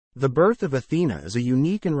The birth of Athena is a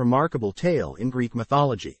unique and remarkable tale in Greek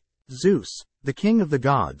mythology. Zeus, the king of the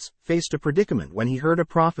gods, faced a predicament when he heard a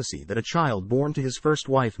prophecy that a child born to his first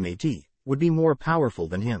wife Métis would be more powerful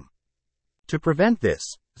than him. To prevent this,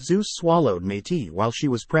 Zeus swallowed Métis while she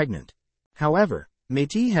was pregnant. However,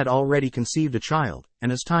 Métis had already conceived a child,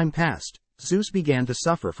 and as time passed, Zeus began to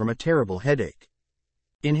suffer from a terrible headache.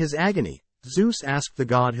 In his agony, Zeus asked the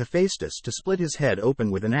god Hephaestus to split his head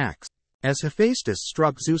open with an axe. As Hephaestus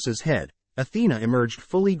struck Zeus's head, Athena emerged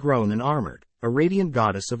fully grown and armored, a radiant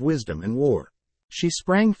goddess of wisdom and war. She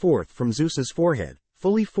sprang forth from Zeus's forehead,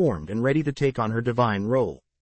 fully formed and ready to take on her divine role.